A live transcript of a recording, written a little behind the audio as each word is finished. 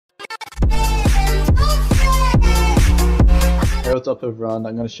Hey, what's up everyone?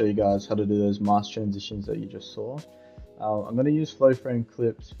 I'm going to show you guys how to do those mask transitions that you just saw. I'm going to use flow frame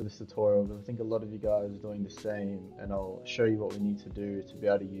clips for this tutorial because I think a lot of you guys are doing the same, and I'll show you what we need to do to be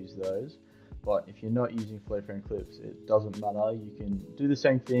able to use those. But if you're not using flow frame clips, it doesn't matter. You can do the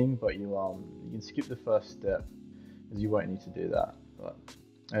same thing, but you can skip the first step as you won't need to do that. But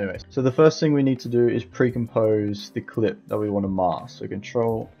anyway, so the first thing we need to do is pre-compose the clip that we want to mask. So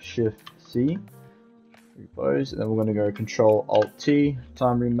Control-Shift-C. Compose, and then we're going to go Control-Alt-T,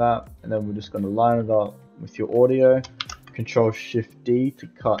 time remap, and then we're just going to line it up with your audio. Control-Shift-D to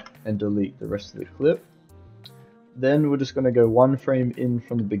cut and delete the rest of the clip. Then we're just going to go one frame in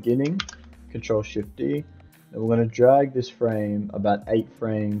from the beginning, Control-Shift-D, and we're going to drag this frame about 8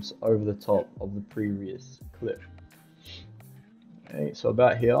 frames over the top of the previous clip. Okay, so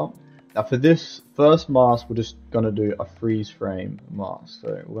about here. Now for this first mask, we're just going to do a freeze frame mask.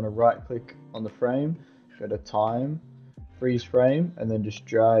 So we're going to right click on the frame, go to time, freeze frame, and then just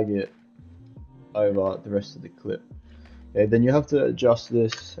drag it over the rest of the clip. Okay, then you have to adjust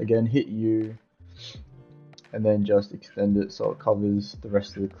this again, hit U, and then just extend it so it covers the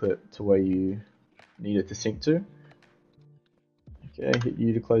rest of the clip to where you need it to sync to. Okay, hit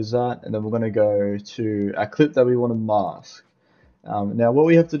U to close that, and then we're going to go to our clip that we want to mask. Now what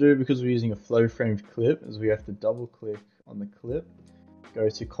we have to do, because we're using a flow framed clip, is we have to double click on the clip, go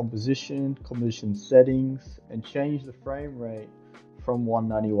to composition settings, and change the frame rate from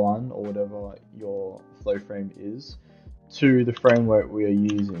 191 or whatever your flow frame is to the frame rate we are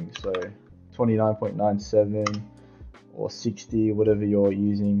using. So 29.97 or 60, whatever you're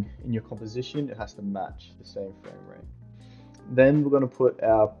using in your composition, it has to match the same frame rate. Then we're going to put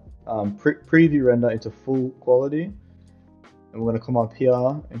our preview render into full quality. And we're going to come up here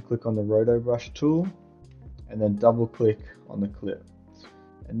and click on the Rotobrush tool, and then double click on the clip.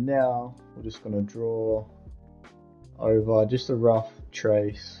 And now we're just going to draw over just a rough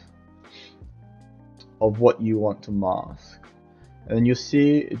trace of what you want to mask. And then you'll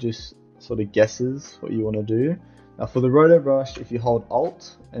see it just sort of guesses what you want to do. Now for the Rotobrush, if you hold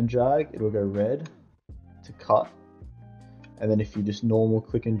Alt and drag, it will go red to cut. And then if you just normal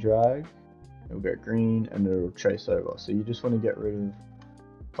click and drag, it'll go green and it'll trace over. So you just want to get rid of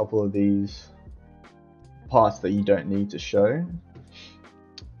a couple of these parts that you don't need to show.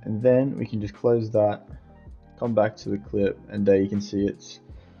 And then we can just close that, come back to the clip, and there you can see it's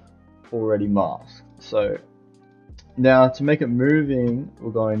already masked. So now to make it moving, we're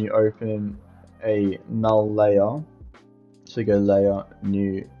going to open a null layer. So you go layer,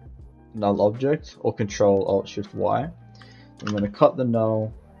 new null object, or Control-Alt-Shift-Y. I'm going to cut the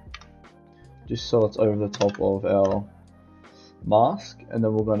null just so it's over the top of our mask, and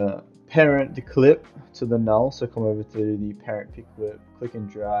then we're going to parent the clip to the null. So come over to the parent pick clip, click and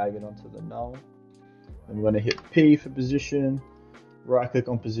drag it onto the null. And we're going to hit P for position, right click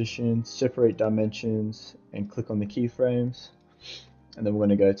on position, separate dimensions, and click on the keyframes. And then we're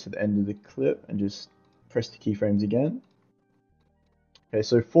going to go to the end of the clip and just press the keyframes again. Okay,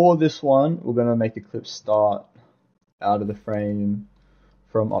 so for this one, we're going to make the clip start out of the frame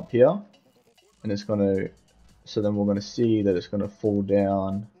from up here. And it's going to, so then we're going to see that it's going to fall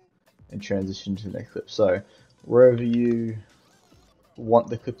down and transition to the next clip. So wherever you want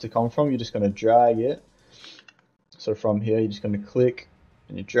the clip to come from, you're just going to drag it. So from here, you're just going to click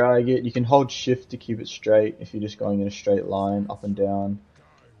and you drag it. You can hold shift to keep it straight if you're just going in a straight line up and down,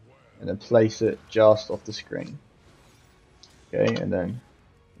 and then place it just off the screen. Okay, and then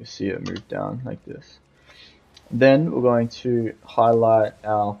you see it move down like this. Then we're going to highlight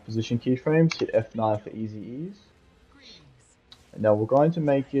our position keyframes, hit F9 for easy ease. And now we're going to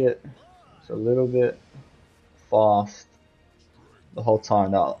make it a little bit fast the whole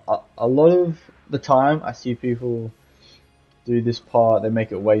time. Now, a lot of the time I see people do this part, they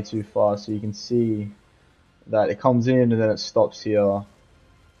make it way too fast, so you can see that it comes in and then it stops here,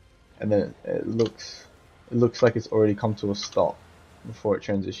 and then it looks like it's already come to a stop before it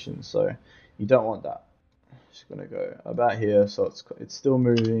transitions. So you don't want that. Just gonna go about here, so it's still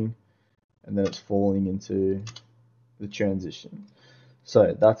moving, and then it's falling into the transition.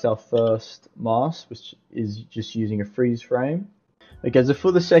 So that's our first mask, which is just using a freeze frame. Okay, so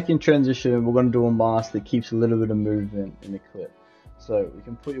for the second transition, we're going to do a mask that keeps a little bit of movement in the clip. So we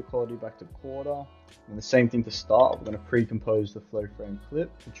can put your quality back to quarter, and the same thing to start. We're going to pre-compose the flow frame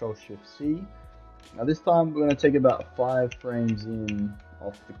clip, Control-Shift-C. Now this time we're going to take about 5 frames in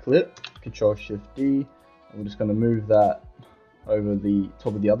off the clip, Control-Shift-D. And we're just going to move that over the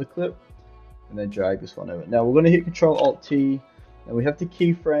top of the other clip, and then drag this one over. Now we're going to hit Control-Alt-T, and we have to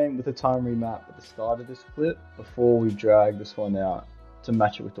keyframe with a time remap at the start of this clip before we drag this one out to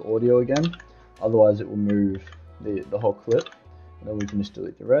match it with the audio again. Otherwise it will move the whole clip. and then we can just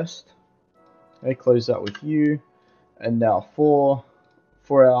delete the rest. Okay, close that with you. And now for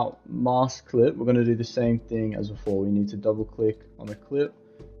our mask clip, we're going to do the same thing as before. We need to double click on the clip,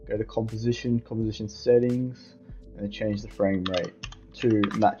 go to composition settings, and change the frame rate to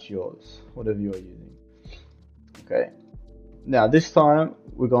match yours, whatever you're using. Okay, now this time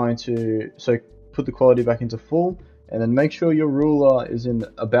we're going to put the quality back into full, and then make sure your ruler is in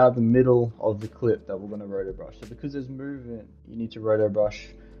about the middle of the clip that we're going to roto brush. So because there's movement, you need to roto brush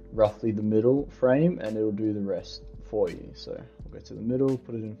roughly the middle frame, and it'll do the rest for you. So we'll go to the middle,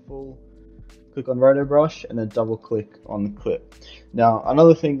 put it in full, click on roto brush, and then double click on the clip. Now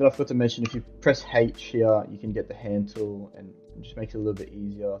another thing that I forgot to mention, if you press H here, you can get the hand tool, and it just makes it a little bit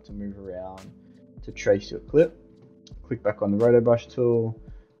easier to move around to trace your clip. Click back on the roto brush tool,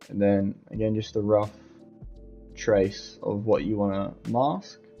 and then again just a rough trace of what you want to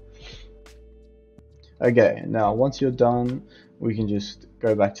mask. Okay, now once you're done, we can just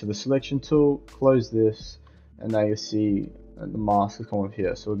go back to the selection tool, close this, and now you see the mask has come up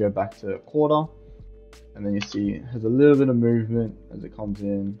here. So we'll go back to quarter, and then you see it has a little bit of movement as it comes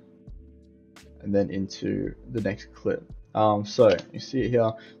in and then into the next clip. So you see it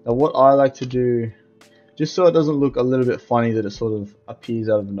here. Now what I like to do, just so it doesn't look a little bit funny that it sort of appears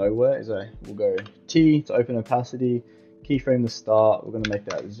out of nowhere, is we'll go T to open opacity, keyframe the start, we're going to make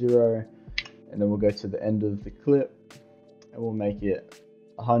that 0, and then we'll go to the end of the clip and we'll make it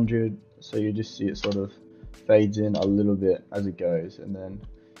 100, so you just see it sort of fades in a little bit as it goes, and then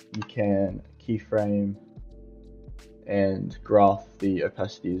you can keyframe and graph the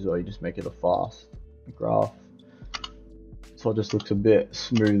opacity as well. You just make it a fast graph so it just looks a bit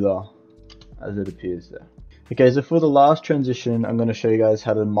smoother as it appears there. Okay, so for the last transition, I'm going to show you guys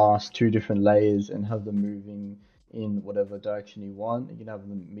how to mask 2 different layers and have them moving in whatever direction you want. You can have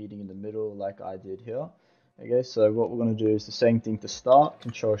them meeting in the middle like I did here. Okay, so what we're going to do is the same thing to start.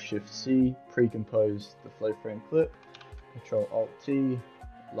 Control-Shift-C, pre-compose the flow frame clip. Control-Alt-T,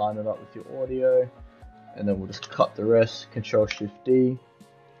 line it up with your audio, and then we'll just cut the rest. Control-Shift-D.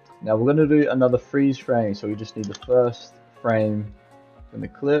 Now we're going to do another freeze frame, so we just need the first frame from the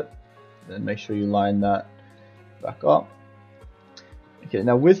clip. Then make sure you line that back up. Okay,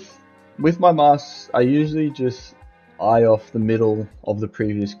 now with my masks, I usually just eye off the middle of the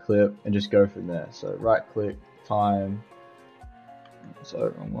previous clip and just go from there. So right click, time,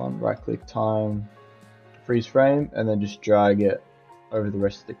 wrong one, right click, time, freeze frame, and then just drag it over the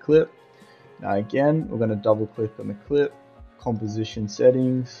rest of the clip. Now again, we're going to double click on the clip, composition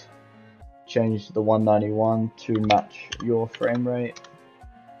settings, change the 191 to match your frame rate,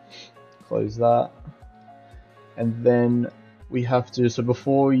 close that, and then we have to, so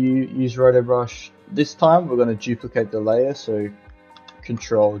before you use Rotobrush, this time we're going to duplicate the layer, so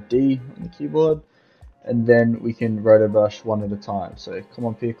Control D on the keyboard, and then we can Rotobrush one at a time. So come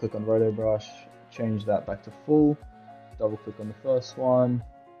up here, click on Rotobrush, change that back to full, double click on the first one,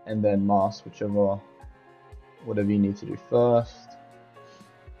 and then mask whatever you need to do first.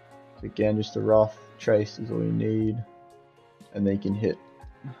 So again, just a rough trace is all you need, and then you can hit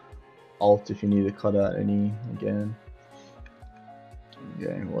Alt if you need to cut out any again.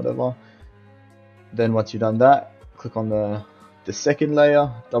 Okay, whatever. Then once you've done that, click on the second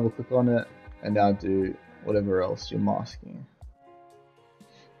layer, double click on it, and now do whatever else you're masking.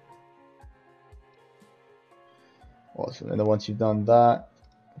 Awesome. And then once you've done that,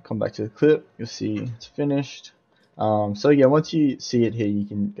 come back to the clip, you'll see it's finished. So yeah, once you see it here, you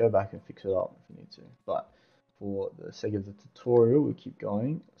can go back and fix it up if you need to. But for the sake of the tutorial, we'll keep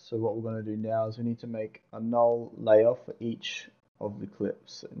going. So what we're going to do now is we need to make a null layer for each of the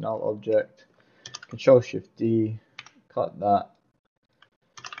clips. So null object, Control-Shift-D, cut that,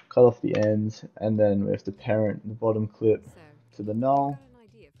 cut off the ends, and then we have to parent the bottom clip to the null.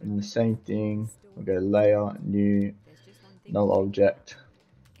 And the same thing, we'll go layer, new, null object,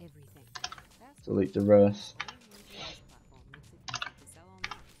 delete the rest,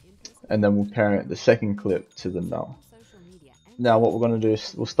 and then we'll parent the second clip to the null. Now what we're going to do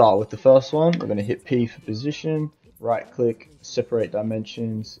is we'll start with the first one. We're going to hit P for position, right click, separate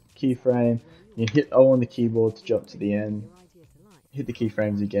dimensions, keyframe. You hit O on the keyboard to jump to the end, hit the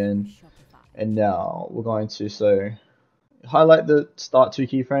keyframes again, and now we're going to highlight the start 2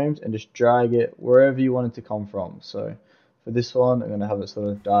 keyframes and just drag it wherever you want it to come from. So for this one, I'm going to have it sort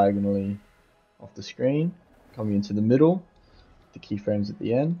of diagonally off the screen, coming into the middle, the keyframes at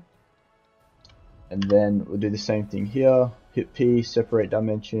the end. And then we'll do the same thing here, hit P, separate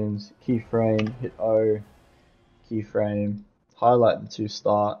dimensions, keyframe, hit O, keyframe, highlight the 2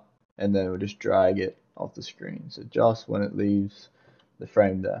 start, and then we'll just drag it off the screen. So just when it leaves the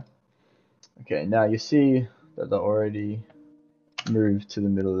frame there. Okay, now you see that they're already move to the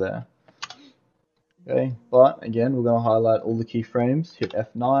middle there. Okay, but again, we're going to highlight all the keyframes, hit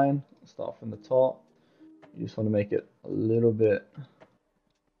F9, start from the top. You just want to make it a little bit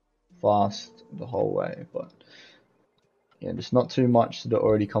fast the whole way, but yeah, just not too much so that it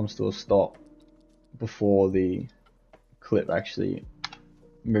already comes to a stop before the clip actually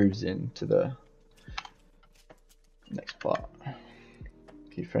moves into the next part.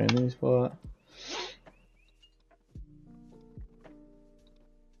 Keyframe this part.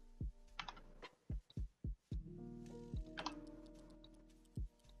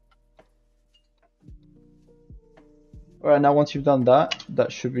 Alright, now once you've done that,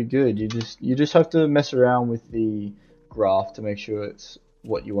 that should be good. You just have to mess around with the graph to make sure it's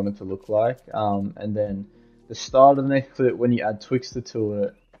what you want it to look like. And then the start of the next clip, when you add Twixtor to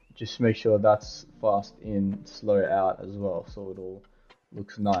it, just make sure that's fast in, slow out as well, so it all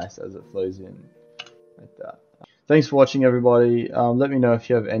looks nice as it flows in like that. Thanks for watching, everybody. Let me know if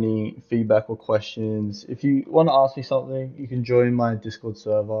you have any feedback or questions. If you want to ask me something, you can join my Discord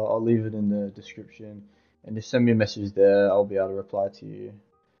server. I'll leave it in the description. And just send me a message there. I'll be able to reply to you.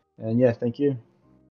 And yeah, thank you.